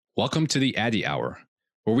Welcome to the Addy Hour,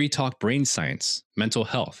 where we talk brain science, mental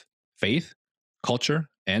health, faith, culture,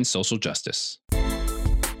 and social justice.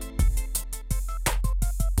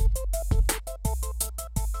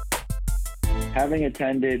 Having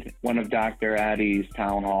attended one of Dr. Addy's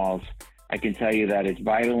town halls, I can tell you that it's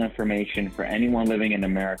vital information for anyone living in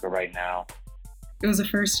America right now. It was the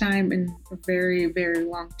first time in a very, very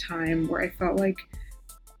long time where I felt like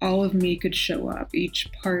all of me could show up,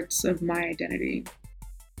 each parts of my identity.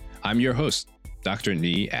 I'm your host, Dr.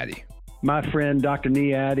 Nee Addy. My friend, Dr.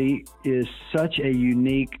 Nee Addy, is such a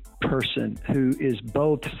unique person who is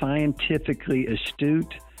both scientifically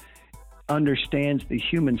astute, understands the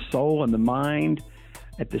human soul and the mind.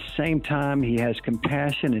 At the same time, he has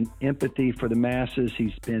compassion and empathy for the masses.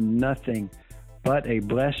 He's been nothing but a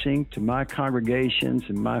blessing to my congregations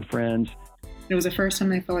and my friends. It was the first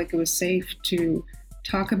time I felt like it was safe to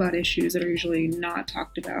talk about issues that are usually not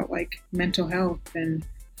talked about, like mental health and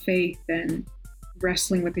faith and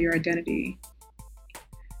wrestling with your identity.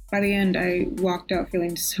 By the end, I walked out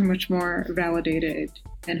feeling so much more validated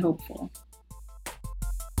and hopeful.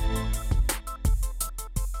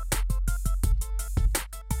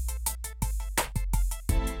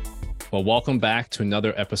 Well, welcome back to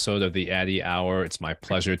another episode of the Addy Hour. It's my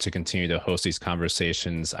pleasure to continue to host these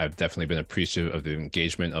conversations. I've definitely been appreciative of the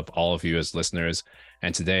engagement of all of you as listeners.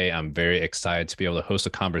 And today I'm very excited to be able to host a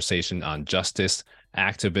conversation on justice,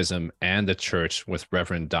 activism, and the church with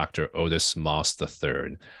Reverend Dr. Otis Moss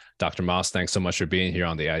III. Dr. Moss, thanks so much for being here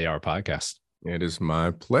on the Addy Hour podcast. It is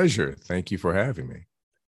my pleasure. Thank you for having me.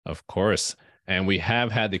 Of course. And we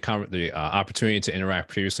have had the opportunity to interact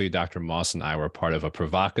previously. Dr. Moss and I were part of a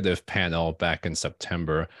provocative panel back in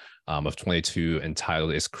September of 22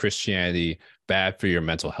 entitled, "Is Christianity Bad for Your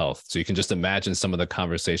Mental Health?" So you can just imagine some of the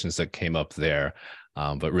conversations that came up there,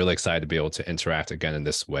 but really excited to be able to interact again in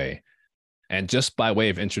this way. And just by way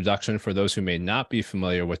of introduction, for those who may not be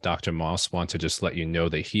familiar with Dr. Moss, want to just let you know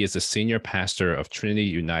that he is the senior pastor of Trinity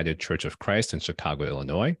United Church of Christ in Chicago,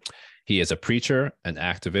 Illinois. He is a preacher, an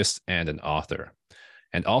activist, and an author.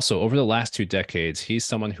 And also, over the last 2 decades, he's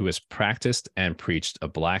someone who has practiced and preached a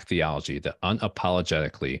Black theology that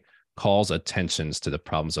unapologetically calls attentions to the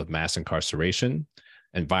problems of mass incarceration,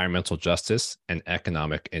 environmental justice, and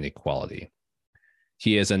economic inequality.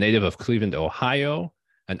 He is a native of Cleveland, Ohio,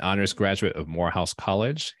 an honors graduate of Morehouse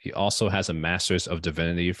College. He also has a master's of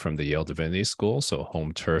divinity from the Yale Divinity School, so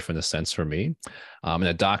home turf in a sense for me, and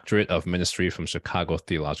a doctorate of ministry from Chicago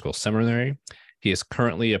Theological Seminary. He is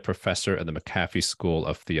currently a professor at the McAfee School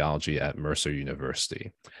of Theology at Mercer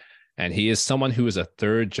University. And he is someone who is a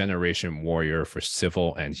third-generation warrior for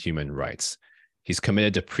civil and human rights. He's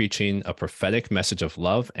committed to preaching a prophetic message of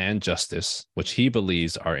love and justice, which he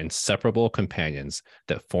believes are inseparable companions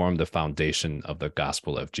that form the foundation of the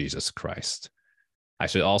gospel of Jesus Christ. I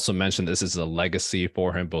should also mention this is a legacy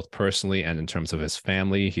for him, both personally and in terms of his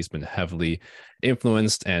family. He's been heavily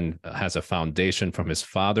influenced and has a foundation from his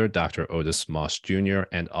father, Dr. Otis Moss Jr.,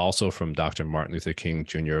 and also from Dr. Martin Luther King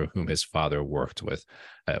Jr., whom his father worked with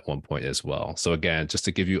at one point as well. So again, just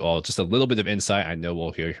to give you all just a little bit of insight, I know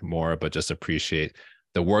we'll hear more, but just appreciate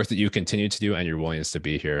the work that you continue to do and your willingness to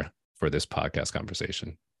be here for this podcast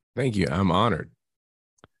conversation. Thank you. I'm honored.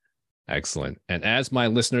 Excellent. And as my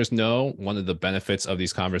listeners know, one of the benefits of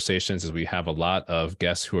these conversations is we have a lot of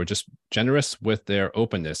guests who are just generous with their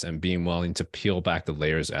openness and being willing to peel back the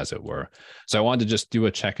layers, as it were. So I wanted to just do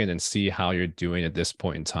a check-in and see how you're doing at this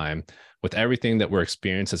point in time with everything that we're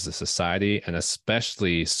experiencing as a society, and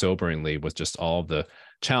especially soberingly with just all of the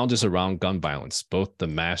challenges around gun violence, both the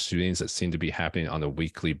mass shootings that seem to be happening on a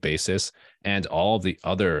weekly basis and all of the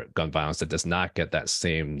other gun violence that does not get that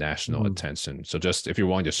same national attention. So just if you're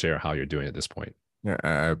willing to share how you're doing at this point. Yeah,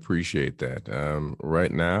 I appreciate that.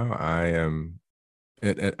 Right now,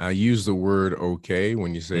 I use the word okay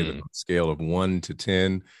when you say the scale of 1 to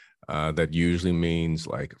 10. That usually means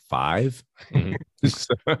like 5.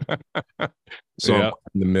 So yeah. I'm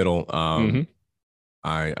in the middle.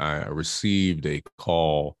 I received a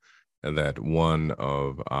call that one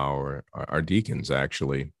of our deacons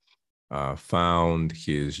actually found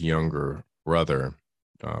his younger brother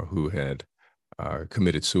who had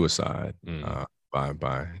committed suicide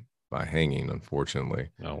by hanging, unfortunately.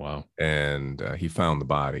 Oh, wow. And he found the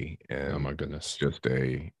body. And oh, my goodness.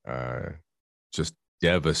 Just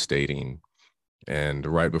devastating. And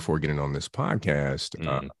right before getting on this podcast,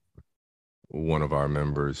 one of our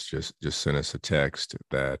members just sent us a text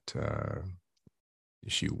that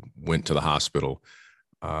she went to the hospital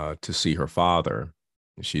to see her father.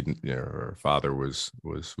 Her father was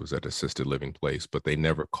at assisted living place, but they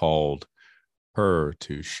never called her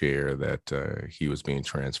to share that he was being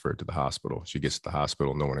transferred to the hospital. She gets to the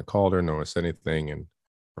hospital, no one had called her, no one said anything, and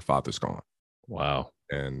her father's gone. Wow.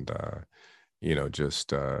 And just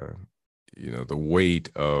the weight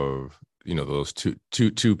of those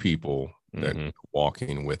two people that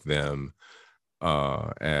walking with them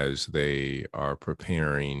as they are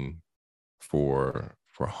preparing for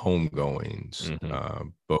homegoings,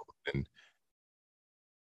 both in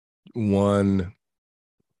one,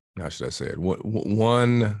 how should I say it?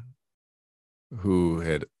 One who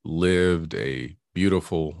had lived a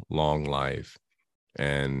beautiful long life,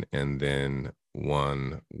 and then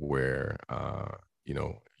one where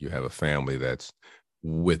you have a family that's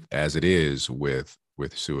as it is with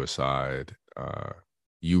suicide.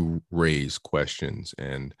 You raise questions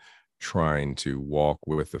and trying to walk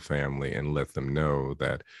with the family and let them know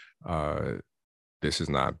that this is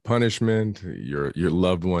not punishment. Your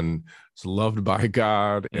loved one is loved by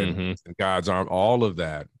God and God's arm, all of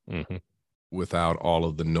that, without all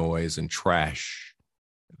of the noise and trash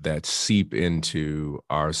that seep into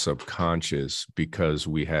our subconscious because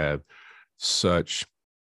we have such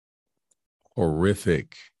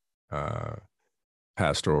horrific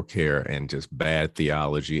pastoral care and just bad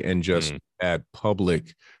theology and just bad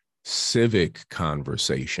public civic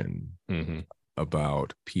conversation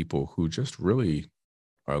about people who just really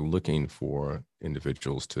are looking for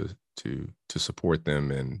individuals to support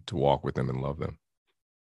them and to walk with them and love them.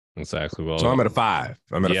 Exactly. Well, so I'm at a 5.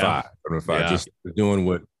 I'm at a 5. I'm at a 5. Yeah. Just doing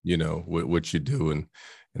what what you do in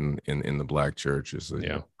the Black church is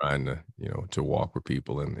trying to walk with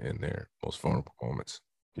people in their most vulnerable moments.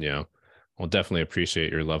 Yeah. Well, definitely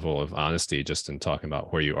appreciate your level of honesty just in talking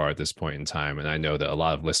about where you are at this point in time. And I know that a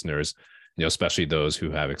lot of listeners, especially those who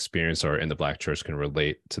have experience or in the Black church, can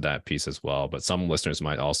relate to that piece as well. But some listeners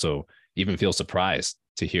might also even feel surprised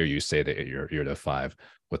to hear you say that you're at a 5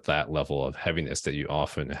 with that level of heaviness that you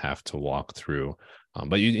often have to walk through.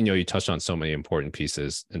 But you touched on so many important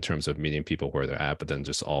pieces in terms of meeting people where they're at, but then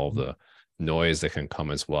just all the noise that can come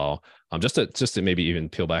as well. Just to maybe even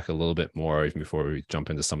peel back a little bit more even before we jump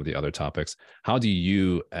into some of the other topics. How do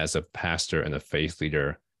you, as a pastor and a faith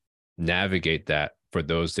leader, navigate that for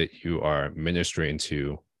those that you are ministering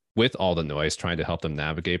to, with all the noise, trying to help them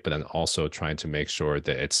navigate, but then also trying to make sure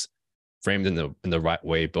that it's framed in the right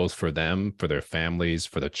way, both for them, for their families,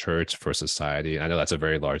 for the church, for society? And I know that's a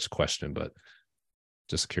very large question, but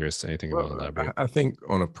just curious, anything you want to elaborate? I think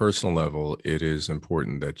on a personal level, it is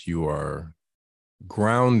important that you are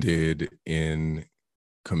grounded in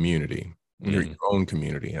community, your own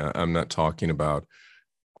community. I'm not talking about,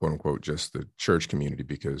 quote unquote, just the church community,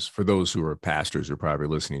 because for those who are pastors who are probably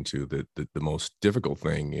listening to, the most difficult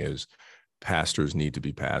thing is pastors need to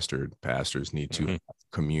be pastored. Pastors need to have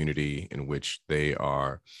a community in which they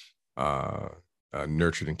are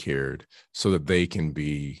nurtured and cared so that they can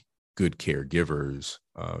be good caregivers,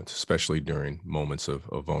 especially during moments of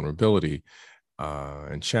vulnerability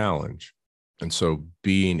and challenge. And so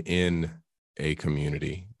being in a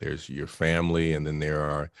community, there's your family, and then there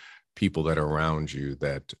are people that are around you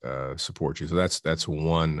that support you. So that's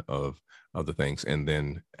one of the things. And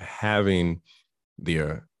then having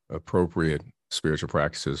the appropriate spiritual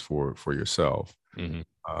practices for yourself. The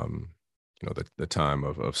time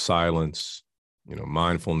of silence,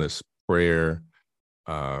 mindfulness, prayer.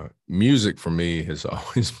 Music for me has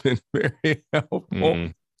always been very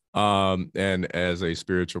helpful. And as a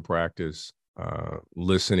spiritual practice,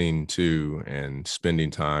 listening to and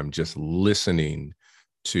spending time just listening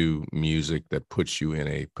to music that puts you in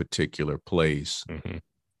a particular place,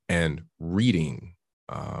 and reading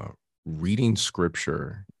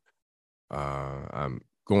scripture. I'm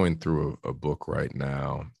going through a book right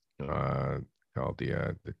now called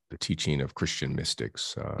the Teaching of Christian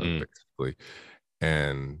Mystics, basically.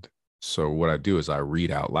 And so what I do is I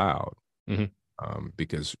read out loud,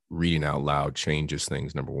 because reading out loud changes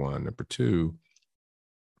things, number one. Number two,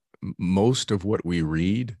 most of what we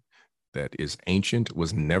read that is ancient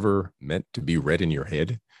was never meant to be read in your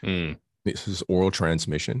head. This is oral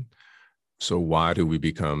transmission. So why do we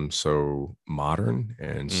become so modern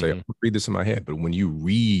and say, I'll read this in my head? But when you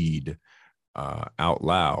read out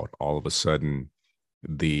loud, all of a sudden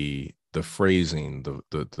the phrasing,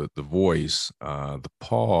 the voice, the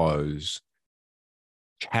pause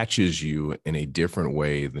catches you in a different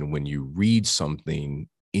way than when you read something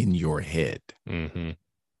in your head. I'm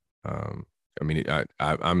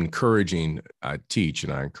encouraging, I teach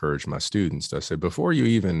and I encourage my students to say, before you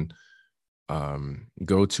even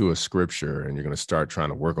go to a scripture and you're going to start trying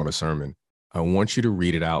to work on a sermon, I want you to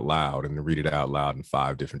read it out loud, and to read it out loud in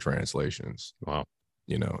 5 different translations. Wow.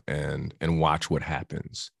 And watch what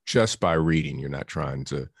happens just by reading. You're not trying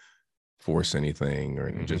to force anything,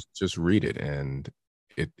 or just read it, and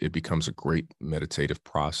it becomes a great meditative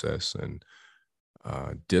process and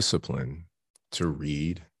discipline to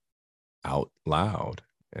read out loud,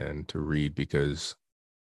 and to read because,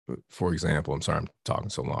 for example, I'm sorry I'm talking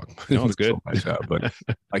so long. No, it's good. But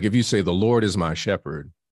like if you say the Lord is my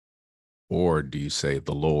shepherd, or do you say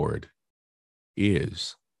the Lord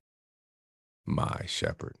is my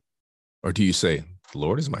shepherd, or do you say the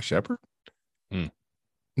Lord is my shepherd?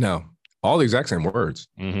 Now, all the exact same words,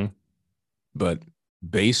 but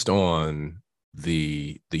based on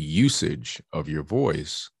the usage of your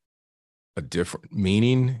voice, a different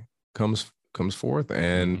meaning comes forth,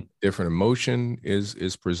 and different emotion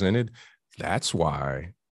is presented. That's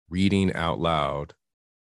why reading out loud,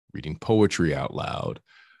 reading poetry out loud,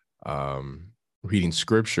 reading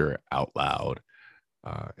scripture out loud,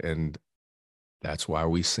 and that's why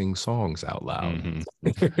we sing songs out loud.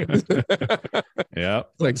 Yeah,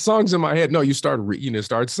 like songs in my head. No, you start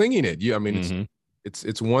start singing it. I mean,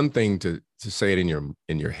 it's one thing to say it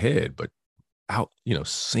in your head, but out,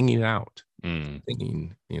 singing it out,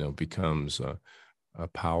 singing, becomes a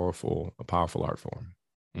powerful art form.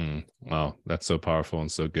 Wow, that's so powerful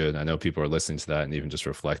and so good. I know people are listening to that and even just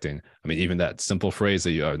reflecting. I mean, even that simple phrase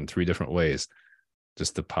that you are in 3 different ways,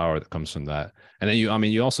 just the power that comes from that. And then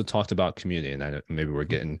you also talked about community, and I know maybe we're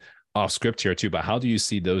getting off script here too, but how do you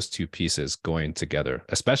see those two pieces going together,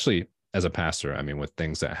 especially as a pastor? I mean, with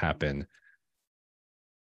things that happen,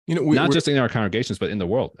 not just in our congregations, but in the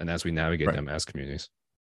world, and as we navigate them as communities.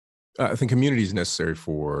 I think community is necessary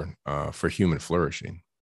for human flourishing.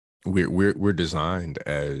 We're designed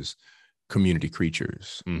as community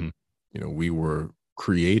creatures. We were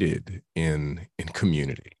created in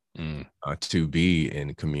community, to be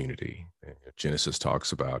in community. Genesis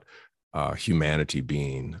talks about humanity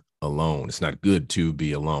being alone. It's not good to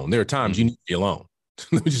be alone. There are times you need to be alone.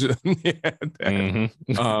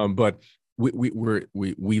 But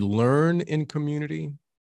we learn in community.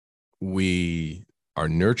 We are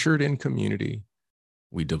nurtured in community.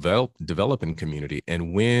 We develop in community.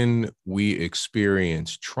 And when we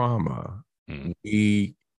experience trauma,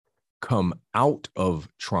 we come out of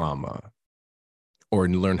trauma, or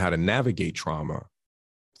learn how to navigate trauma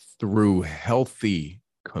through healthy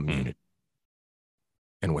community.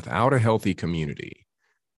 And without a healthy community,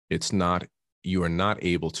 you are not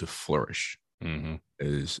able to flourish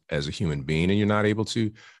as a human being, and you're not able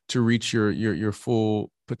to reach your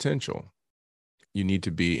full potential. You need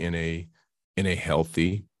to be in a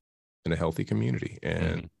healthy community.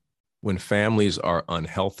 And when families are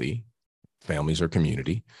unhealthy, families are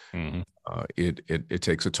community, it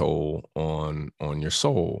takes a toll on your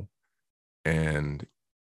soul, and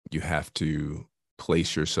you have to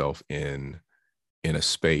place yourself in a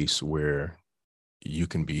space where you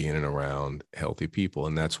can be in and around healthy people.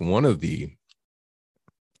 And that's one of the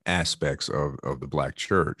aspects of the Black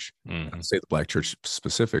church. I say the Black church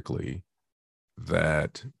specifically,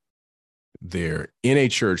 that in a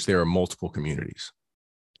church, there are multiple communities.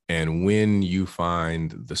 And when you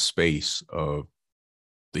find the space of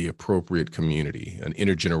the appropriate community, an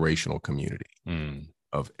intergenerational community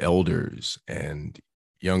of elders and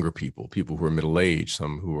younger people who are middle-aged,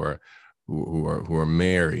 some who are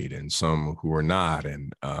married, and some who are not,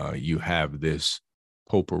 and you have this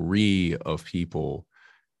potpourri of people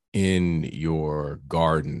in your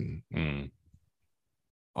garden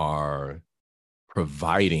are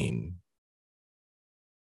providing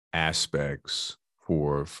aspects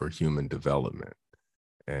for human development.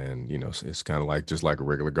 And it's kind of like just like a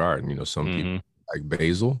regular garden. Some people like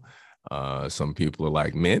basil, some people are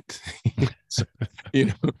like mint. So,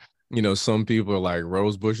 some people are like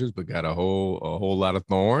rose bushes, but got a whole lot of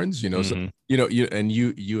thorns. So,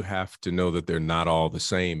 you have to know that they're not all the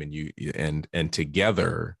same, and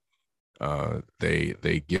together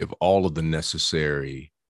they give all of the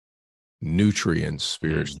necessary nutrients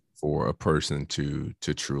spiritually for a person to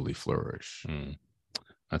truly flourish.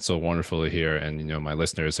 That's so wonderful to hear. And my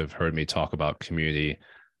listeners have heard me talk about community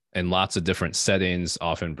in lots of different settings,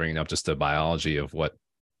 often bringing up just the biology of what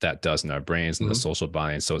that does in our brains and the social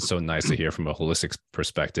bonding. So it's so nice to hear from a holistic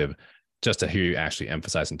perspective, just to hear you actually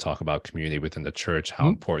emphasize and talk about community within the church, how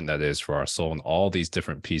important that is for our soul, and all these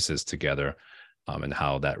different pieces together, and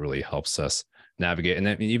how that really helps us navigate. And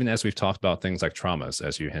then even as we've talked about things like traumas,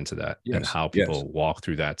 as you hinted at, and how people walk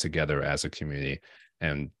through that together as a community,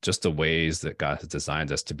 and just the ways that God has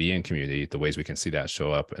designed us to be in community, the ways we can see that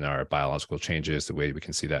show up in our biological changes, the way we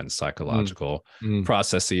can see that in psychological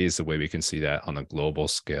processes, the way we can see that on a global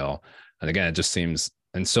scale. And again, it just seems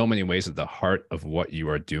in so many ways at the heart of what you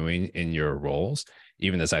are doing in your roles,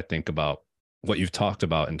 even as I think about what you've talked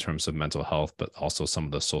about in terms of mental health, but also some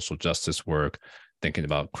of the social justice work, thinking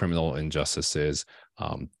about criminal injustices,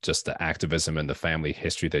 just the activism and the family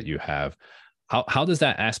history that you have. How does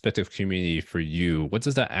that aspect of community for you, what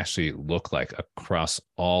does that actually look like across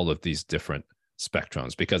all of these different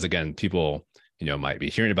spectrums? Because again, people, might be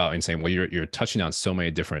hearing about and saying, well, you're touching on so many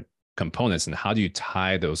different components, and how do you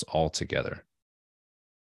tie those all together?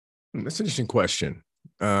 That's an interesting question.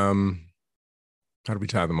 How do we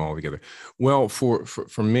tie them all together? Well,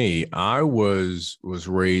 for me, I was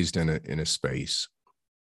raised in a space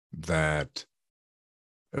that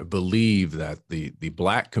believed that the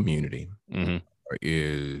Black community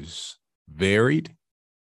is varied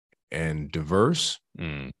and diverse.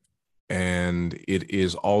 And it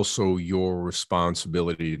is also your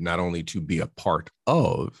responsibility not only to be a part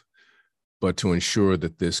of, but to ensure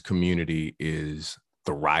that this community is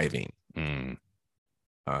thriving.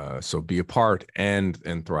 So be a part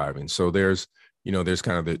and thriving. So there's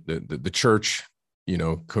kind of the church,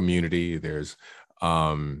 community. There's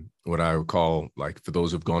what I would call, like, for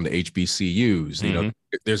those who've gone to HBCUs,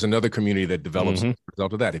 there's another community that develops as a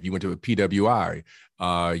result of that. If you went to a PWI,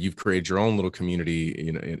 you've created your own little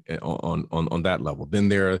community, on that level. Then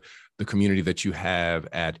there are the community that you have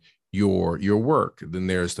at your work. Then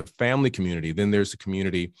there's the family community. Then there's the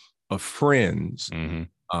community of friends,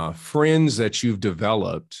 friends that you've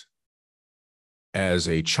developed as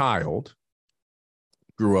a child,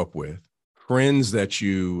 grew up with, friends that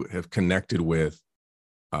you have connected with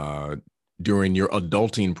during your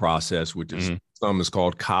adulting process, which is some is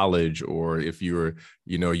called college, or if you're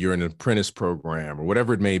in an apprentice program or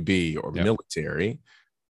whatever it may be, or military.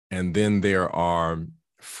 And then there are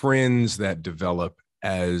friends that develop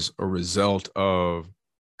as a result of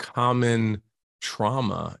common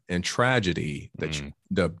trauma and tragedy that you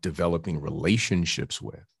end up developing relationships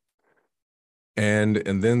with. And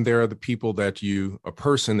then there are the people a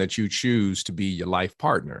person that you choose to be your life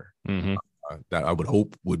partner. That I would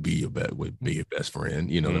hope would be your best friend.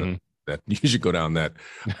 That you should go down that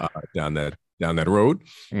road.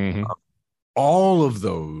 All of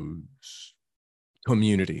those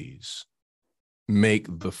communities make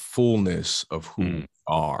the fullness of who we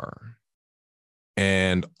are,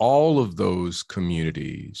 and all of those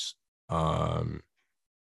communities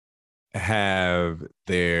have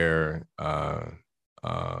their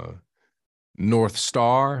North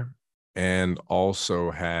Star, and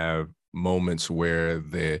also have moments where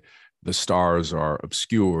the stars are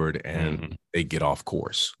obscured and they get off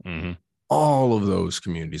course. All of those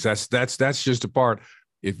communities. That's just a part.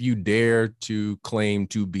 If you dare to claim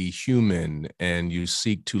to be human and you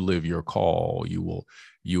seek to live your call, you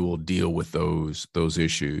will deal with those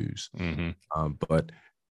issues. But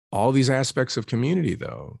all these aspects of community,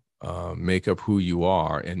 though, make up who you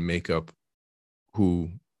are and make up who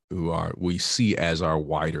we see as our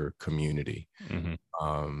wider community.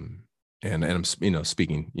 And I'm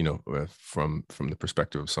speaking from the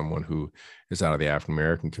perspective of someone who is out of the African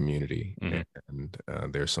American community, and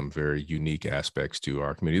there's some very unique aspects to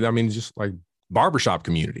our community. I mean, just like barbershop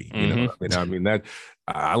community, I mean that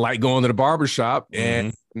I like going to the barbershop,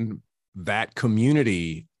 and that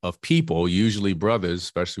community of people, usually brothers,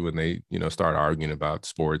 especially when they start arguing about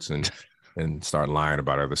sports and start lying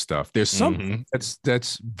about other stuff. There's something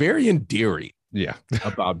that's very endearing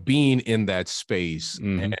about being in that space.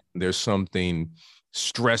 And there's something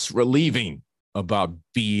stress relieving about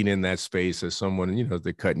being in that space as someone,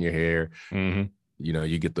 they're cutting your hair,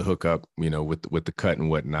 you get the hookup, with the cut and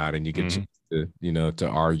whatnot, and you get to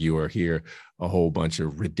argue or hear a whole bunch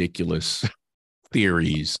of ridiculous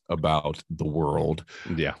theories about the world.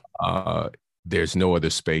 There's no other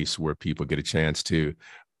space where people get a chance to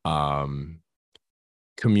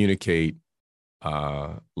communicate,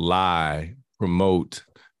 lie, promote.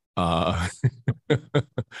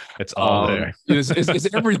 It's all there.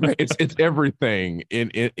 It's everything. It's everything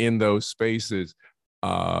in those spaces.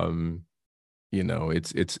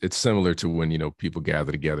 It's similar to when people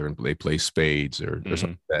gather together and they play spades or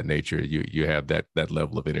something of that nature. You have that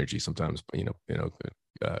level of energy sometimes.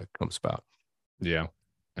 Comes about. Yeah.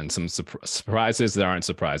 And some surprises that aren't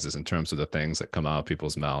surprises in terms of the things that come out of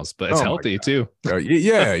people's mouths, but it's healthy too.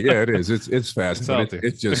 Yeah, it is. It's fascinating.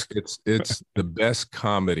 It's the best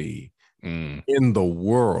comedy in the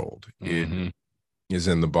world. It is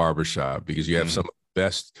in the barbershop, because you have some of the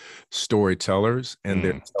best storytellers, and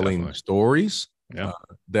they're telling stories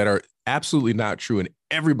that are absolutely not true, and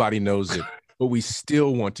everybody knows it, but we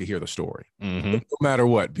still want to hear the story, no matter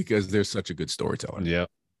what, because they're such a good storyteller.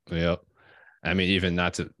 Yeah. I mean, even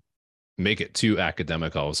not to make it too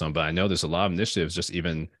academic all of a sudden, but I know there's a lot of initiatives just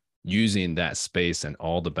even using that space and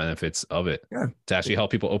all the benefits of it to actually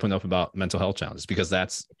help people open up about mental health challenges, because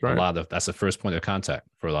that's that's the first point of contact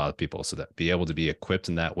for a lot of people. So that be able to be equipped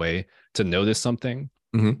in that way to notice something,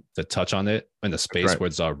 to touch on it in a space where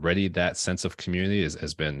it's already that sense of community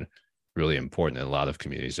has been really important in a lot of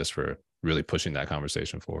communities, just for really pushing that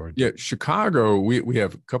conversation forward. Yeah, Chicago, we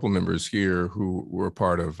have a couple of members here who were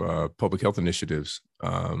part of public health initiatives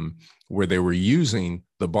where they were using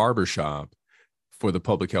the barbershop for the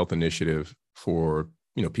public health initiative for,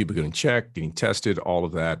 people getting checked, getting tested, all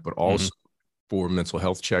of that, but also for mental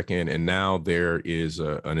health check-in. And now there is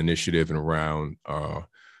an initiative around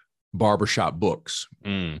barbershop books,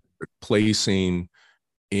 placing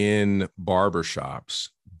in barbershops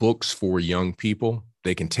books for young people.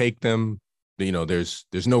 They can take them, there's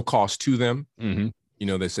no cost to them.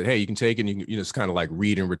 They said, hey, you can take it, and it's kind of like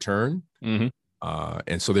read and return.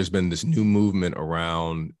 And so there's been this new movement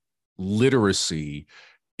around literacy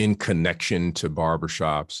in connection to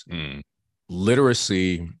barbershops.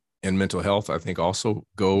 Literacy and mental health, I think, also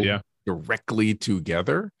go directly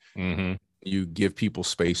together. You give people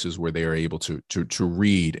spaces where they are able to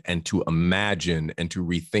read and to imagine and to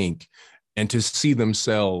rethink and to see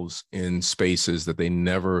themselves in spaces that they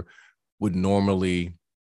never would normally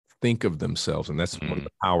think of themselves. And that's one of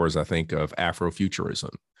the powers, I think, of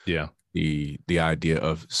Afrofuturism. Yeah. The idea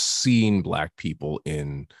of seeing Black people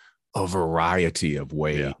in a variety of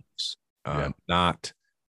ways. I read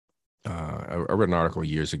an article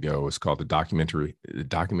years ago. It's called the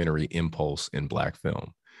documentary impulse in Black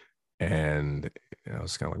film. And I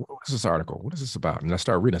was kind of like, what is this article? What is this about? And I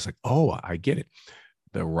started reading. I was like, oh, I get it.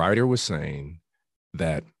 The writer was saying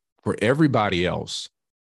that for everybody else,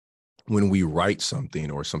 when we write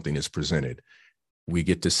something or something is presented, we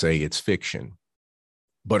get to say it's fiction.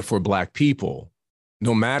 But for Black people,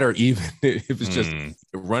 no matter even if it's just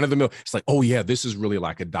run of the mill, it's like, oh yeah, this is really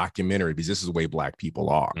like a documentary because this is the way Black people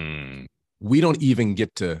are. We don't even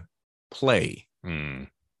get to play. We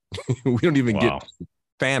don't even get to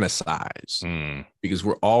fantasize because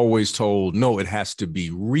we're always told, no, it has to be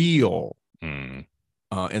real.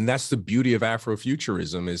 And that's the beauty of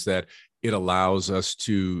Afrofuturism, is that it allows us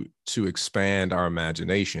to expand our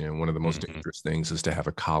imagination. And one of the most dangerous things is to have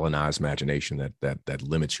a colonized imagination that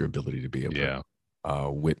limits your ability to be able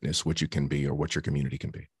to witness what you can be or what your community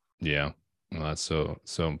can be. Yeah. Well, that's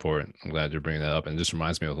so important. I'm glad you're bringing that up. And it just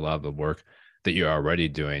reminds me of a lot of the work that you're already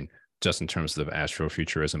doing, just in terms of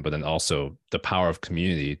Afrofuturism, but then also the power of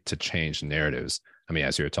community to change narratives. I mean,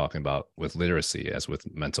 as you were talking about with literacy, as with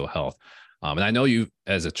mental health. And I know you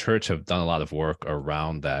as a church have done a lot of work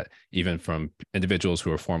around that, even from individuals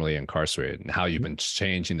who are formerly incarcerated, and how you've been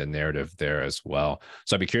changing the narrative there as well.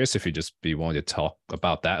 So I'd be curious if you'd just be willing to talk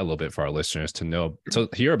about that a little bit for our listeners to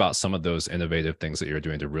hear about some of those innovative things that you're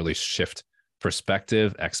doing to really shift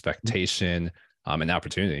perspective, expectation, and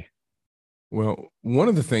opportunity. Well, one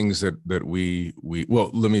of the things that we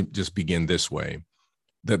let me just begin this way,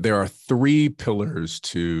 that there are 3 pillars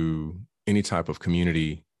to any type of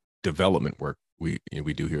community development work we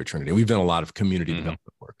do here at Trinity. We've done a lot of community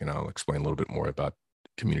development work, and I'll explain a little bit more about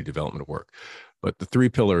community development work. But the 3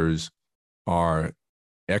 pillars are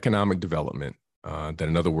economic development, that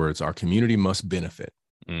in other words, our community must benefit.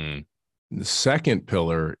 The second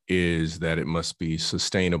pillar is that it must be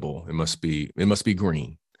sustainable. It must be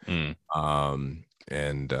green. And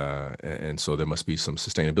so there must be some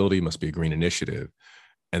sustainability, must be a green initiative.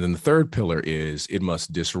 And then the third pillar is it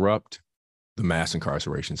must disrupt the mass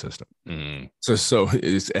incarceration system. So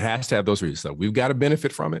it has to have those reasons. So we've got to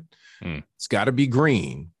benefit from it. It's got to be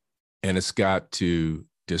green, and it's got to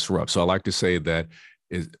disrupt. So I like to say that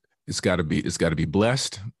it's got to be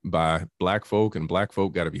blessed by Black folk, and Black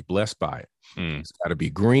folk got to be blessed by it. It's got to be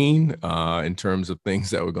green in terms of things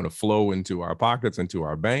that are going to flow into our pockets, into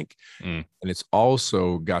our bank. And it's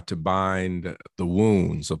also got to bind the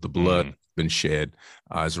wounds of the blood been shed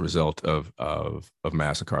as a result of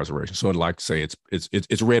mass incarceration. So I'd like to say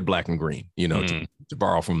it's red, black, and green, to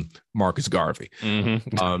borrow from Marcus Garvey.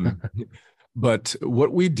 But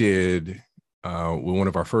what we did with one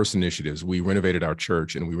of our first initiatives, we renovated our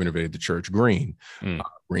church, and we renovated the church green.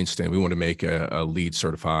 Green stand. We want to make a LEED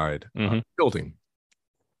certified building.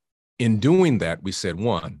 In doing that, we said,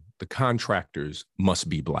 1, the contractors must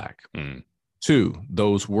be Black. 2,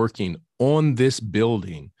 those working on this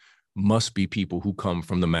building must be people who come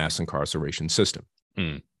from the mass incarceration system.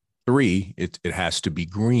 3, it has to be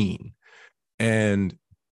green. And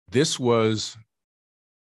this was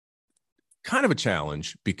kind of a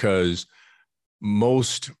challenge because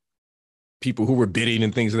most people who were bidding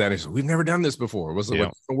and things of that nature. We've never done this before. What's going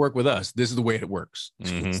to work with us? This is the way it works.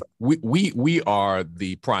 We are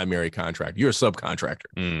the primary contractor. You're a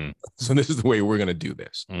subcontractor. So this is the way we're going to do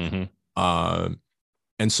this. And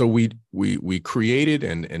so we created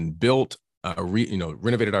and built,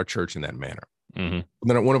 renovated our church in that manner. And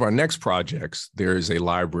then at one of our next projects, there is a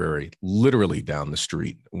library literally down the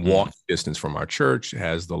street, walk distance from our church. It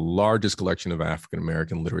has the largest collection of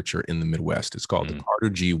African-American literature in the Midwest. It's called the Carter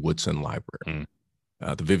G. Woodson Library,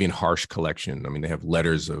 the Vivian Harsh collection. I mean, they have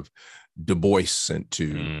letters of Du Bois sent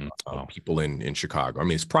to people in Chicago. I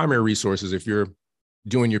mean, it's primary resources. If you're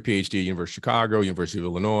doing your PhD at University of Chicago, University of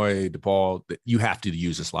Illinois, DePaul, you have to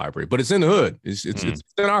use this library. But it's in the hood. It's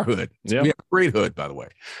in our hood. We have a great hood, by the way.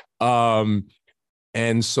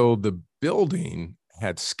 And so the building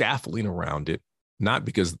had scaffolding around it, not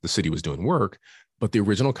because the city was doing work, but the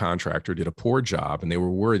original contractor did a poor job, and they were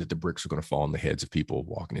worried that the bricks were going to fall on the heads of people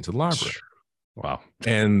walking into the library. Wow.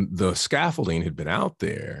 And the scaffolding had been out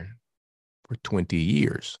there for 20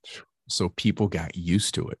 years. So people got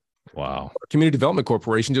used to it. Wow. Community Development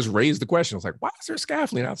Corporation just raised the question. It's like, why is there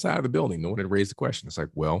scaffolding outside of the building? No one had raised the question. It's like,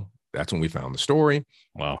 well, that's when we found the story.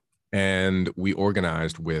 Wow. And we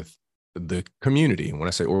organized with the community. And when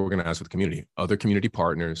I say organized with the community, other community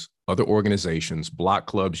partners, other organizations, block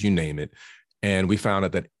clubs, you name it. And we found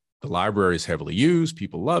out that the library is heavily used.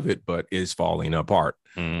 People love it, but is falling apart.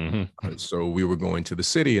 So we were going to the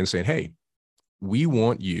city and saying, hey, we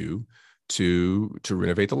want you to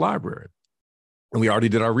renovate the library. And we already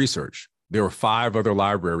did our research. There were 5 other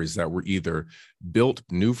libraries that were either built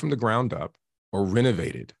new from the ground up or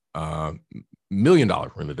renovated, $1 million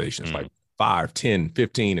renovations, like 5, 10,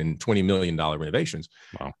 15, and $20 million renovations.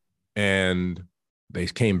 Wow. And they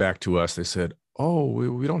came back to us. They said, oh,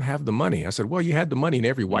 we don't have the money. I said, well, you had the money in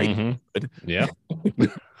every white neighborhood. Yeah.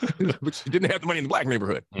 But you didn't have the money in the black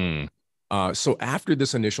neighborhood. So after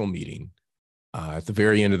this initial meeting, at the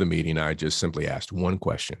very end of the meeting, I just simply asked one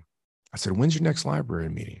question. I said, when's your next library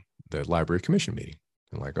meeting? The library commission meeting.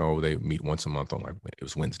 And like, oh, they meet once a month on it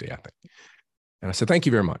was Wednesday, I think. And I said, thank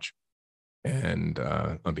you very much. And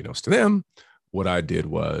unbeknownst to them, what I did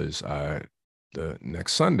was the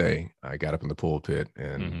next Sunday, I got up in the pulpit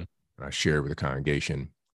and I shared with the congregation,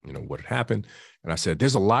 what had happened. And I said,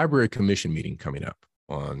 there's a library commission meeting coming up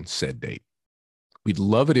on said date. We'd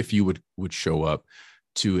love it if you would show up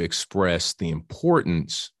to express the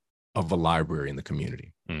importance of a library in the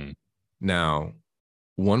community. Now,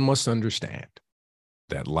 one must understand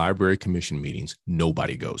that library commission meetings,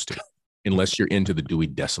 nobody goes to unless you're into the Dewey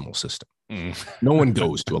Decimal System. No one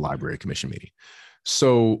goes to a library commission meeting.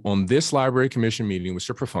 So on this library commission meeting, which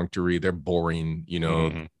are perfunctory, they're boring,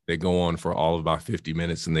 they go on for all of about 50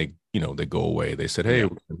 minutes and they go away. They said, hey,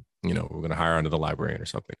 we're going to hire another librarian or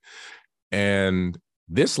something. And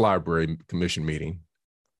this library commission meeting,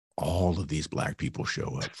 all of these Black people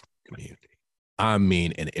show up from the community. I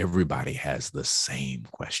mean, and everybody has the same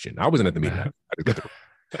question. I wasn't at the meeting.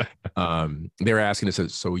 They're asking us,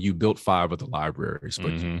 so you built 5 of the libraries,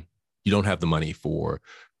 but you don't have the money for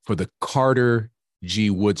the Carter G.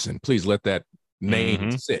 Woodson. Please let that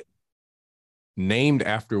name sit. Named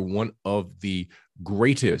after one of the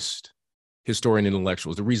greatest historian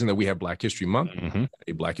intellectuals. The reason that we have Black History Month,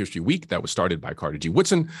 a Black History Week that was started by Carter G.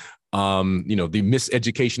 Woodson, the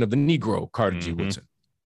miseducation of the Negro, Carter G. Woodson.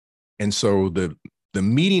 And so the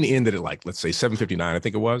meeting ended at let's say 7:59, I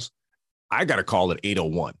think it was. I got a call at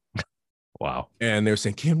 8:01. Wow. And they're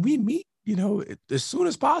saying, can we meet, as soon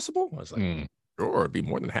as possible? I was like, sure, I'd be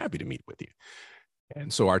more than happy to meet with you.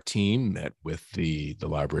 And so our team met with the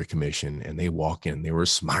library commission, and they walk in, they were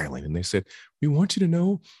smiling, and they said, we want you to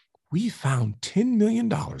know we found $10 million.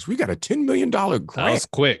 We got a $10 million grant. That was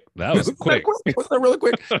quick. Wasn't that really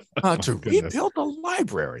quick? To rebuild the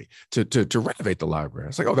library, to renovate the library. I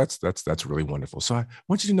was like, oh, that's really wonderful. So I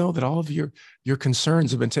want you to know that all of your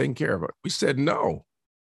concerns have been taken care of. We said, no.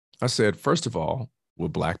 I said, first of all, will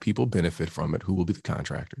Black people benefit from it? Who will be the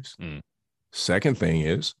contractors? Second thing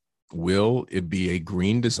is, will it be a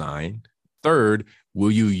green design? Third,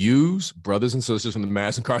 will you use brothers and sisters from the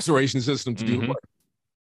mass incarceration system to do the work?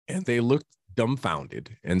 And they looked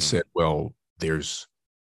dumbfounded and said, well, there's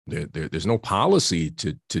no policy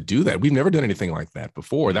to do that. We've never done anything like that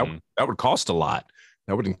before. That would cost a lot.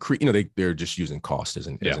 That would increase, they're just using cost as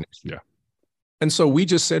an issue. Yeah. And so we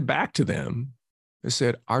just said back to them, they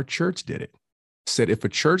said, our church did it. Said, if a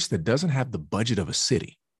church that doesn't have the budget of a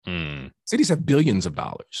city, cities have billions of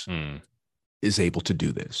dollars, is able to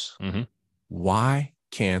do this, why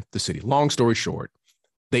can't the city? Long story short,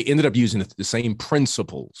 they ended up using the same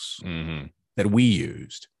principles that we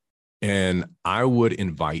used. And I would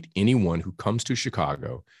invite anyone who comes to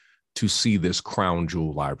Chicago to see this crown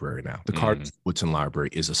jewel library now. The Woodson Library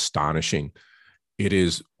is astonishing. It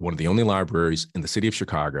is one of the only libraries in the city of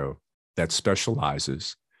Chicago that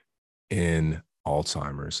specializes in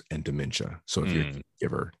Alzheimer's and dementia. So if you're a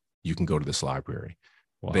giver, you can go to this library.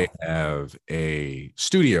 Wow. They have a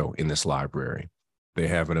studio in this library. They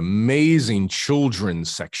have an amazing children's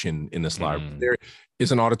section in this library. There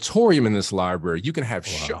is an auditorium in this library. You can have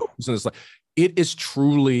shows in this. It is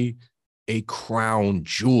truly a crown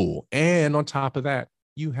jewel. And on top of that,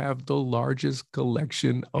 you have the largest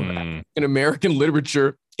collection of African American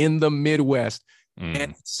literature in the Midwest,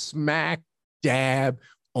 and smack dab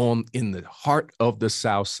in the heart of the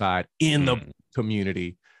South Side, in the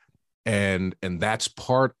community. And that's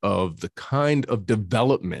part of the kind of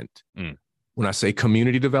development. When I say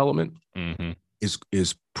community development,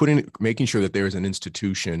 is making sure that there is an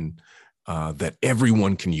institution that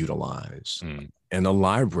everyone can utilize. And the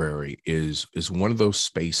library is one of those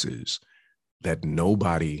spaces that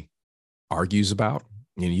nobody argues about.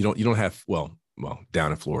 You don't have, well,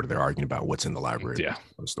 down in Florida, they're arguing about what's in the library. Yeah.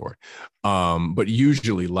 Story. But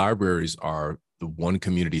usually libraries are the one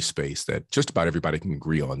community space that just about everybody can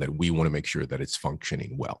agree on, that we want to make sure that it's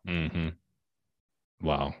functioning well.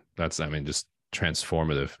 Wow. That's, just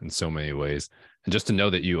transformative in so many ways. And just to know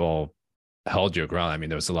that you all held your ground.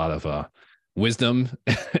 There was a lot of wisdom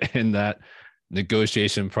in that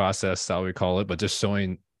negotiation process, how we call it, but just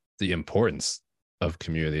showing the importance of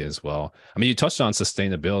community as well. You touched on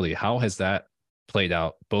sustainability. How has that played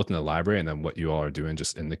out both in the library and then what you all are doing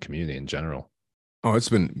just in the community in general? Oh, it's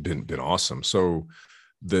been awesome. So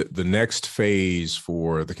the next phase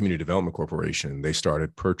for the Community Development Corporation, they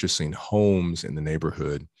started purchasing homes in the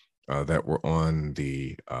neighborhood that were on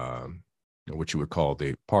the what you would call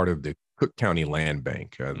the part of the Cook County Land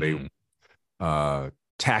Bank. They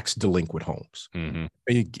tax delinquent homes. And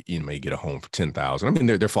you may get a home for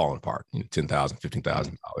 $10,000. They're falling apart. $10,000,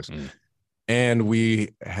 $15,000. And we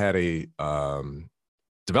had a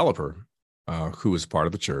developer who was part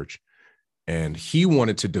of the church, and he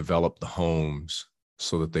wanted to develop the homes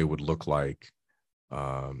so that they would look like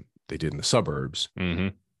they did in the suburbs.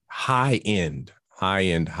 High end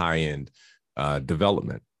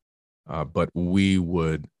development. But we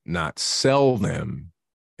would not sell them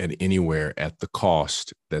at anywhere at the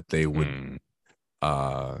cost that they would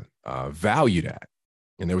value that.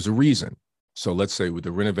 And there was a reason. So let's say with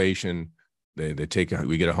the renovation, we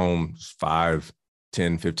get a home, $5,000,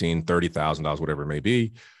 $10,000, $15,000, $30,000, whatever it may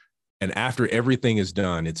be. And after everything is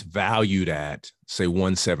done, it's valued at, say,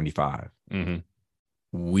 $175.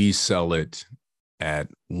 We sell it at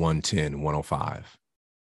 $110, $105,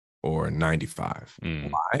 or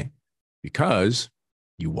 $95. Why? Because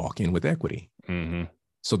you walk in with equity.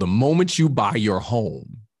 So the moment you buy your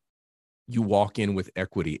home, you walk in with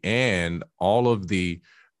equity, and all of the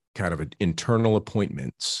kind of internal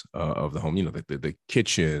appointments of the home, the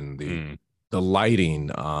kitchen, the lighting,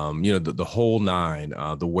 the whole nine,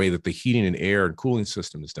 the way that the heating and air and cooling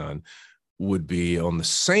system is done would be on the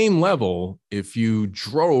same level if you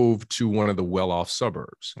drove to one of the well-off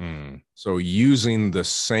suburbs. So using the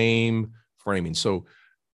same framing. So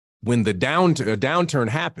when the downturn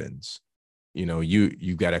happens,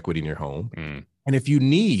 you've got equity in your home. And if you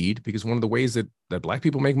need, because one of the ways that Black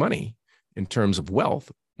people make money in terms of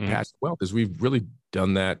wealth, passive wealth, is we've really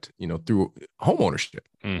done that, through home ownership.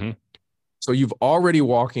 So you've already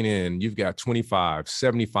walking in, you've got $25,000,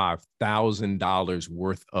 $75,000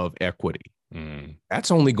 worth of equity. That's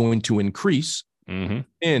only going to increase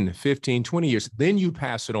in 15, 20 years. Then you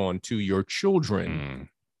pass it on to your children,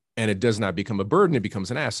 and it does not become a burden. It becomes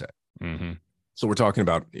an asset. So we're talking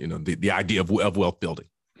about, the idea of wealth building.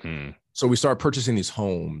 So we start purchasing these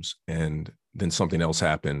homes, and then something else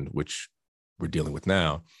happened, which we're dealing with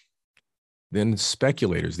now. Then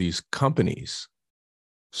speculators, these companies,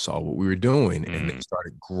 saw what we were doing, and they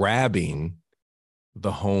started grabbing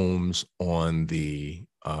the homes on the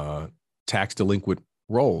tax delinquent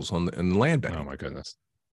rolls in the land bank. Oh my goodness!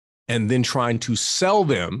 And then trying to sell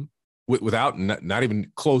them without not even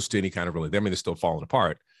close to any kind of relief. They're still falling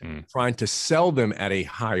apart. Trying to sell them at a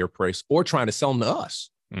higher price, or trying to sell them to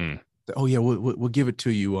us. Oh yeah, we'll give it to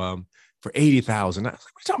you for $80,000. I was like, what are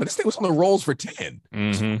you talking about? This thing was on the rolls for 10.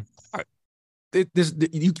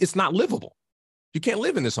 It's not livable. You can't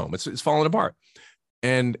live in this home. It's falling apart.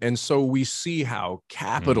 And so we see how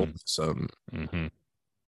capitalism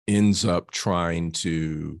ends up trying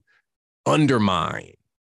to undermine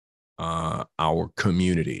our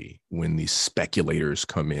community when these speculators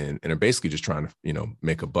come in and are basically just trying to,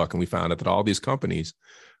 make a buck. And we found out that all these companies,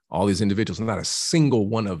 all these individuals, not a single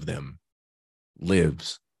one of them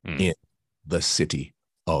lives in the city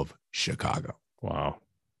of Chicago. Wow.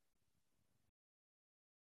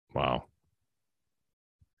 Wow.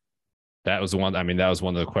 That was the one. I mean, that was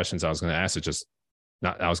one of the questions I was going to ask.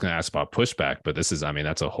 I was going to ask about pushback, but this is, I mean,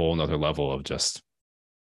 that's a whole nother level of just.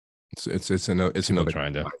 It's another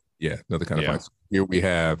trying to. Another kind of fight. Here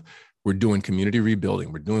we're doing community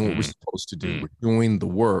rebuilding. We're doing what we're supposed to do. We're doing the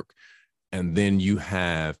work. And then you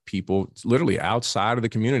have people literally outside of the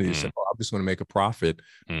community say, oh, I'm just going to make a profit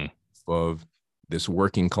of this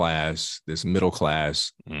working class, this middle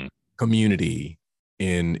class community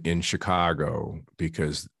in Chicago,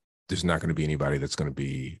 because there's not going to be anybody that's going to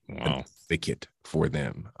be a thicket for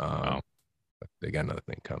them. They got another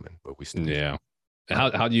thing coming, but we still. Yeah.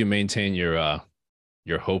 How do you maintain your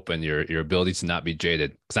hope and your ability to not be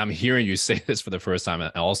jaded? Because I'm hearing you say this for the first time,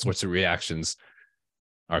 and all sorts of reactions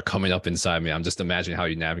are coming up inside me. I'm just imagining how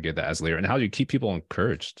you navigate that as a leader, and how do you keep people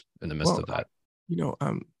encouraged in the midst of that.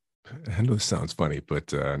 I know this sounds funny,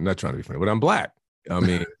 but I'm not trying to be funny, but I'm Black. I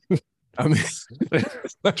mean, it's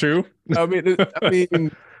not true. I mean,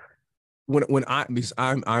 when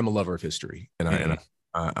I'm a lover of history, and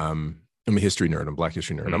I'm a history nerd. I'm a Black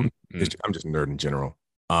history nerd. I'm just a nerd in general,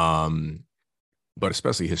 but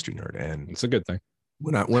especially history nerd. And it's a good thing.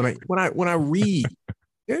 When I read,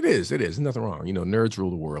 it is nothing wrong. Nerds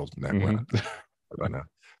rule the world.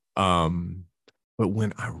 But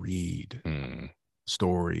when I read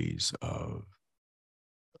stories of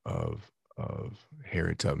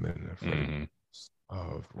Harriet Tubman,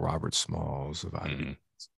 of Robert Smalls, of I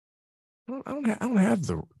don't have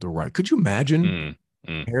the right. Could you imagine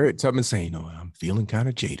Harriet Tubman saying, I'm feeling kind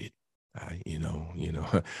of jaded. I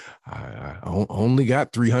only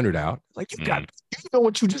got 300 out. Like, you know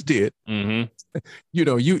what you just did. You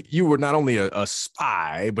were not only a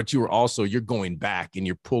spy, but you're going back and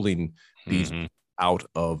you're pulling these out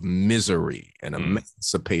of misery and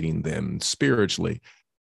emancipating them spiritually.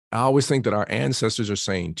 I always think that our ancestors are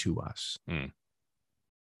saying to us,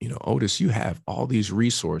 Otis, you have all these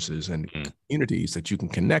resources and communities that you can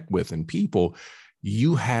connect with, and people.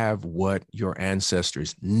 You have what your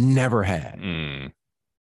ancestors never had.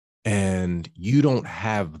 And you don't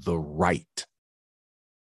have the right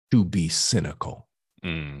to be cynical.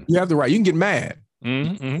 You have the right. You can get mad.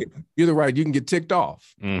 You're the right. You can get ticked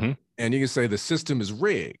off. And you can say the system is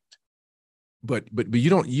rigged. But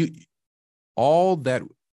you don't, all that,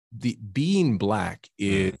 the being Black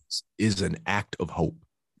is an act of hope.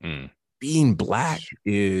 Being Black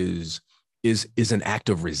is an act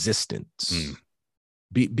of resistance.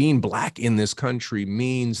 Being Black in this country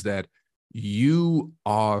means that you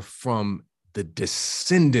are from the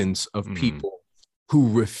descendants of people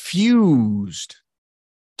who refused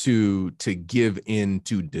to give in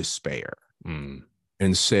to despair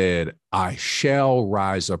and said, I shall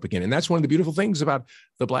rise up again. And that's one of the beautiful things about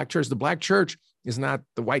the Black church. The Black church is not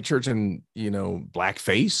the white church and,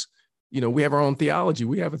 blackface. We have our own theology.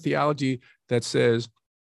 We have a theology that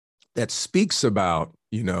speaks about,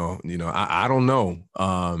 I don't know,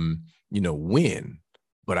 when,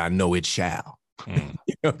 but I know it shall.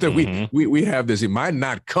 That we have this. It might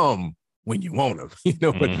not come when you want them,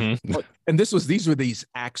 but these were these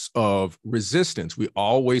acts of resistance. We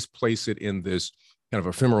always place it in this kind of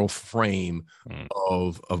ephemeral frame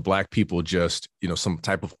of Black people, just some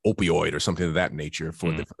type of opioid or something of that nature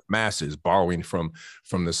for the masses, borrowing from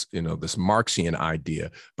this this Marxian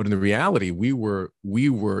idea. But in the reality, we were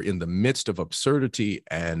in the midst of absurdity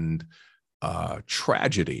and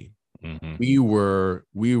tragedy. We were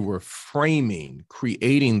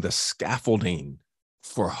creating the scaffolding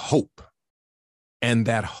for hope, and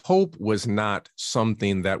that hope was not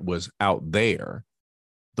something that was out there.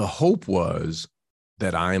 The hope was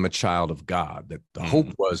that I am a child of God, that the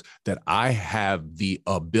hope was that I have the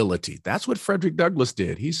ability. That's what Frederick Douglass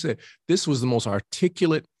did. He said this was the most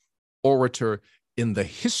articulate orator in the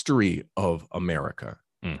history of America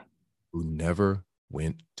who never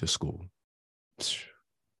went to school.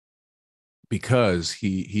 Because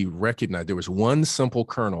he recognized there was one simple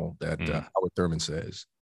kernel that Howard Thurman says.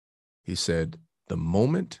 He said, the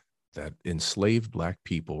moment that enslaved Black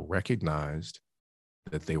people recognized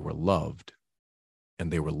that they were loved,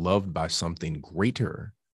 and they were loved by something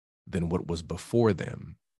greater than what was before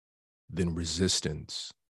them, then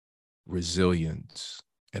resistance, resilience,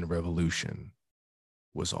 and revolution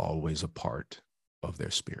was always a part of their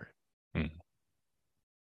spirit.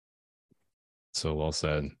 So well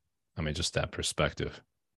said. I mean, just that perspective.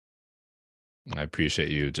 I appreciate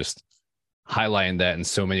you just highlighting that in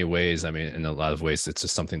so many ways. I mean, in a lot of ways, it's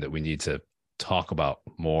just something that we need to talk about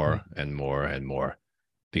more and more and more,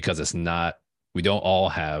 because it's not, we don't all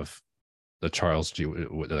have the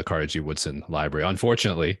Carter G. Woodson Library.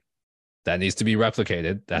 Unfortunately, that needs to be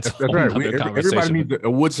replicated. That's right. Conversation. Everybody needs a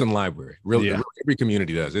Woodson Library. Really, every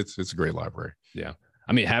community does. It's a great library. Yeah.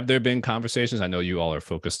 I mean, have there been conversations? I know you all are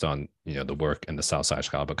focused on, the work in the Southside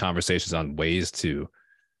Chicago, but conversations on ways to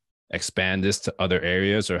expand this to other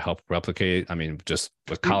areas or help replicate? I mean, just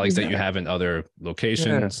with colleagues that you have in other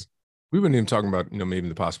locations. We've been even talking about, maybe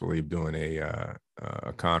the possibility of doing a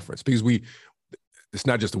conference, because it's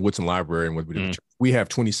not just the Woodson Library and what we do. We have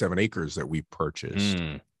 27 acres that we purchased,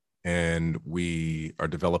 and we are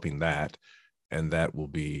developing that, and that will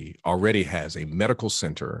already has a medical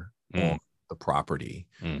center on the property.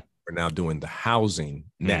 We're now doing the housing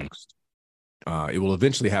next. It will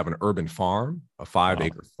eventually have an urban farm, a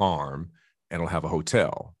 5-acre farm, and it'll have a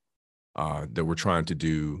hotel that we're trying to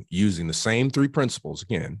do using the same 3 principles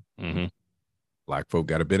again. Black folk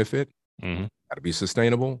got to benefit, got to be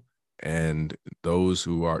sustainable, and those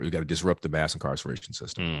you got to disrupt the mass incarceration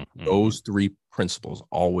system. Those 3 principles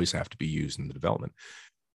always have to be used in the development.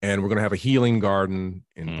 And we're going to have a healing garden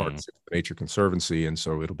in partnership with Nature Conservancy. And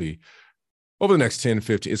so it'll be over the next 10,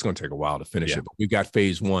 15, it's going to take a while to finish it. But we've got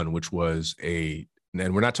phase 1, which was and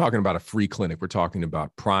we're not talking about a free clinic. We're talking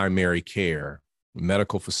about primary care,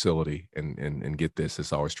 medical facility. And get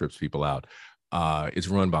this always trips people out. It's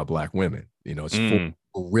run by Black women. It's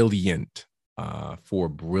for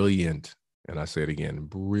brilliant, and I say it again,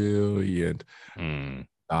 brilliant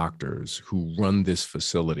doctors who run this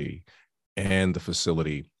facility. And the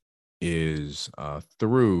facility is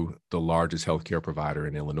through the largest healthcare provider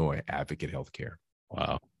in Illinois, Advocate Healthcare.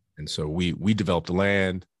 Wow. And so we developed the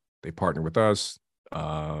land, they partnered with us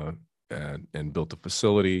and built the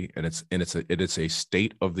facility. And it's a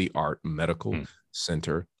state-of-the-art medical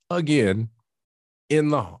center, again, in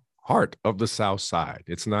the heart of the South Side.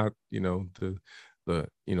 It's not, there's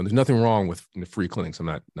nothing wrong with the free clinics.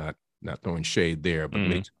 I'm not throwing shade there, but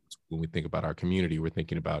many times when we think about our community, we're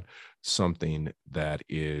thinking about something that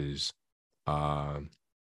is a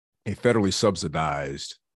federally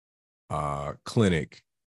subsidized clinic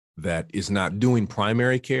that is not doing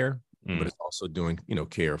primary care, but it's also doing,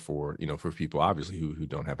 care for people obviously who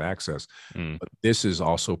don't have access. But this is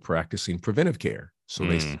also practicing preventive care. So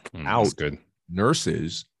they send out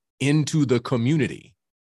nurses into the community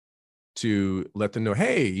to let them know,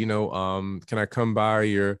 hey, can I come by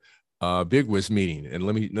your Big Wiz meeting and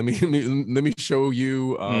let me show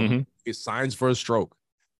you signs for a stroke,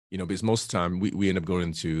 because most of the time we end up going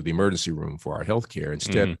into the emergency room for our health care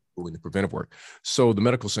instead of doing the preventive work. So the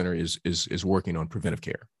medical center is working on preventive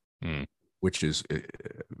care, which is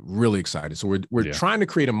really exciting. So we're trying to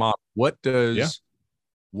create a model. What's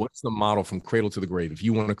the model from cradle to the grave? If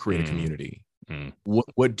you want to create a community,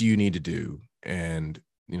 what do you need to do? And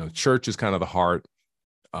church is kind of the heart.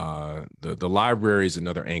 The library is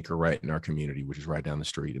another anchor right in our community, which is right down the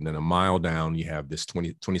street. And then a mile down, you have this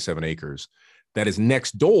 27 acres that is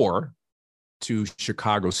next door to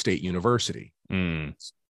Chicago State University.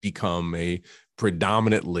 It's become a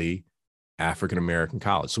predominantly African-American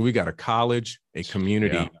college. So we got a college, a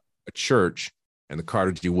community, a church, and the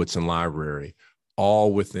Carter G. Woodson Library,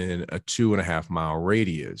 all within a 2.5-mile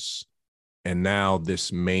radius. And now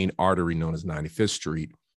this main artery known as 95th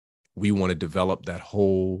Street, we want to develop that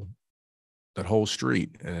whole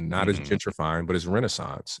street, and not as gentrifying, but as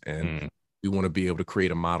Renaissance. And we want to be able to create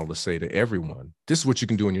a model to say to everyone, this is what you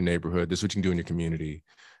can do in your neighborhood. This is what you can do in your community.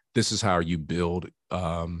 This is how you build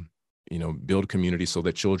community so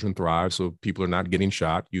that children thrive, so people are not getting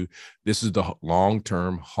shot. This is the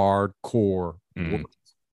long-term, hardcore work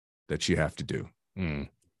that you have to do.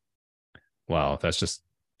 Wow, that's just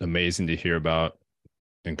amazing to hear about,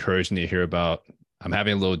 encouraging to hear about. I'm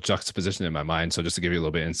having a little juxtaposition in my mind. So just to give you a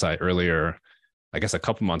little bit of insight, earlier, I guess a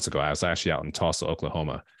couple months ago, I was actually out in Tulsa,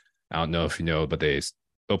 Oklahoma. I don't know if you know, but they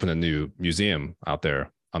opened a new museum out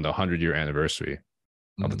there on the 100-year anniversary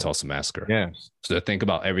of the Tulsa Massacre. Yes. So to think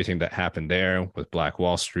about everything that happened there with Black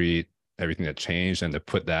Wall Street, everything that changed, and to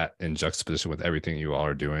put that in juxtaposition with everything you all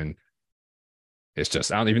are doing, it's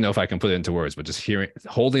just, I don't even know if I can put it into words, but just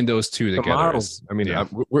holding those two together.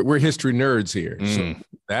 We're history nerds here. So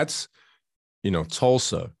that's,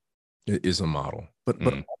 Tulsa is a model, but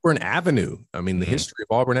Auburn Avenue. I mean, the history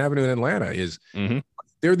of Auburn Avenue in Atlanta is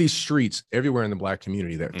there are these streets everywhere in the Black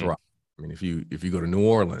community that thrive. I mean, if you go to New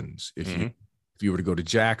Orleans, if you were to go to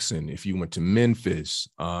Jackson, if you went to Memphis,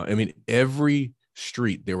 every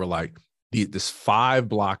street there were like this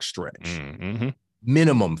 5-block stretch,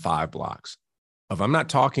 minimum 5 blocks of. I'm not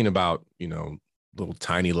talking about little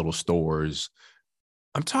tiny little stores.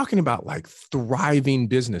 I'm talking about like thriving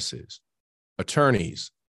businesses.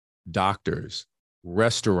 Attorneys, doctors,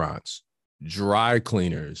 restaurants, dry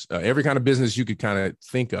cleaners, every kind of business you could kind of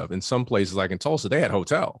think of. In some places, like in Tulsa, they had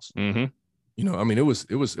hotels. You know, I mean, it was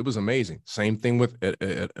amazing. Same thing with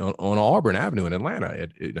on Auburn Avenue in Atlanta.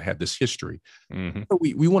 It had this history. Mm-hmm.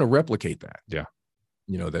 We want to replicate that. Yeah.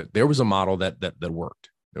 You know, that there was a model that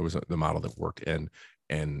worked. There was the model that worked.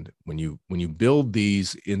 And when you build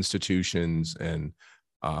these institutions and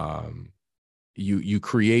you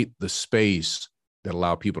create the space that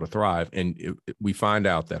allow people to thrive, and we find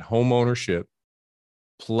out that home ownership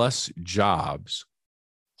plus jobs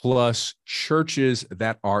plus churches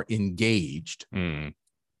that are engaged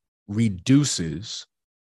reduces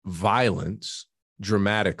violence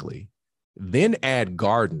dramatically. Then add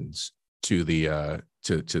gardens to the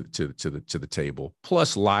to the table,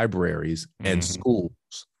 plus libraries and schools.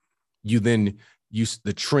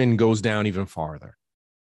 The trend goes down even farther.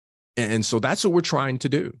 And so that's what we're trying to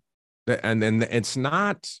do. And then it's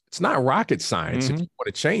not rocket science if you want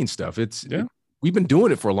to change stuff. We've been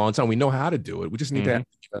doing it for a long time. We know how to do it. We just need to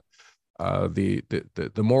have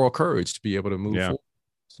the moral courage to be able to move forward.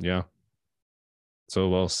 Yeah. So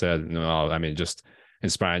well said. No, I mean, just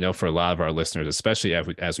inspiring. I know for a lot of our listeners, especially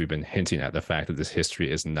as we've been hinting at the fact that this history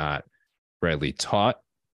is not readily taught.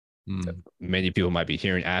 Many people might be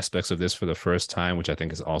hearing aspects of this for the first time, which I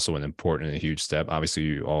think is also an important and a huge step. Obviously,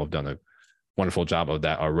 you all have done a wonderful job of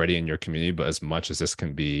that already in your community, but as much as this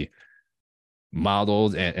can be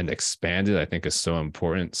modeled and expanded, I think is so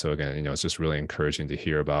important. So again, you know, it's just really encouraging to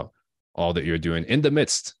hear about all that you're doing in the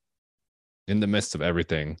midst of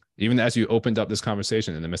everything, even as you opened up this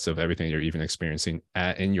conversation, in the midst of everything you're even experiencing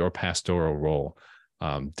in your pastoral role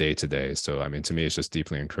day to day. So, I mean, to me, it's just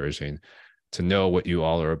deeply encouraging to know what you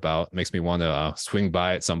all are about. Makes me want to swing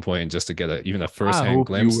by at some point just to get even a firsthand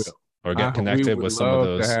glimpse or get connected with some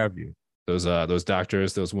of those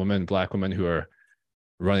doctors, those women, Black women who are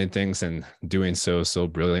running things and doing so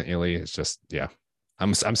brilliantly. It's just, yeah,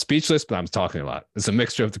 I'm speechless, but I'm talking a lot. It's a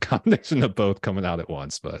mixture of the combination of both coming out at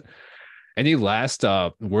once. But any last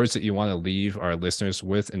words that you want to leave our listeners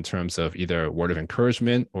with in terms of either a word of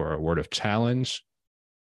encouragement or a word of challenge?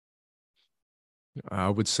 I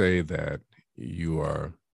would say that you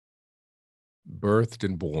are birthed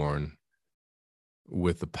and born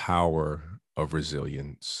with the power of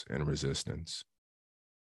resilience and resistance.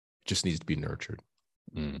 It just needs to be nurtured.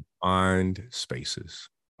 Find spaces,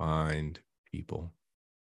 find people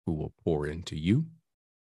who will pour into you.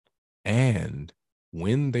 And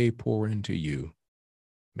when they pour into you,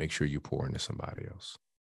 make sure you pour into somebody else.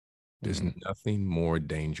 There's nothing more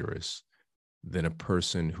dangerous than a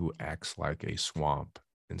person who acts like a swamp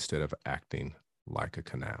instead of acting like a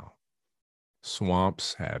canal.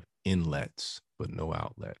 Swamps have inlets, but no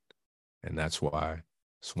outlet. And that's why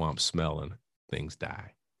swamps smell and things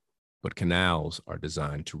die. But canals are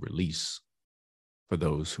designed to release for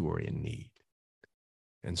those who are in need.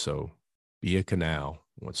 And so be a canal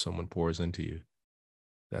when someone pours into you.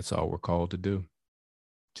 That's all we're called to do.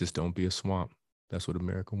 Just don't be a swamp. That's what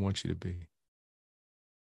America wants you to be.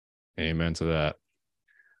 Amen to that.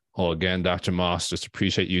 Well, again, Dr. Moss, just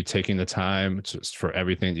appreciate you taking the time just for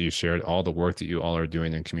everything that you shared, all the work that you all are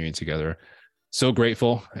doing in community together. So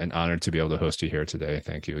grateful and honored to be able to host you here today.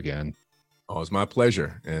 Thank you again. Oh, it's my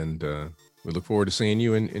pleasure. And we look forward to seeing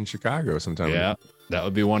you in Chicago sometime. Yeah, that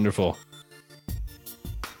would be wonderful.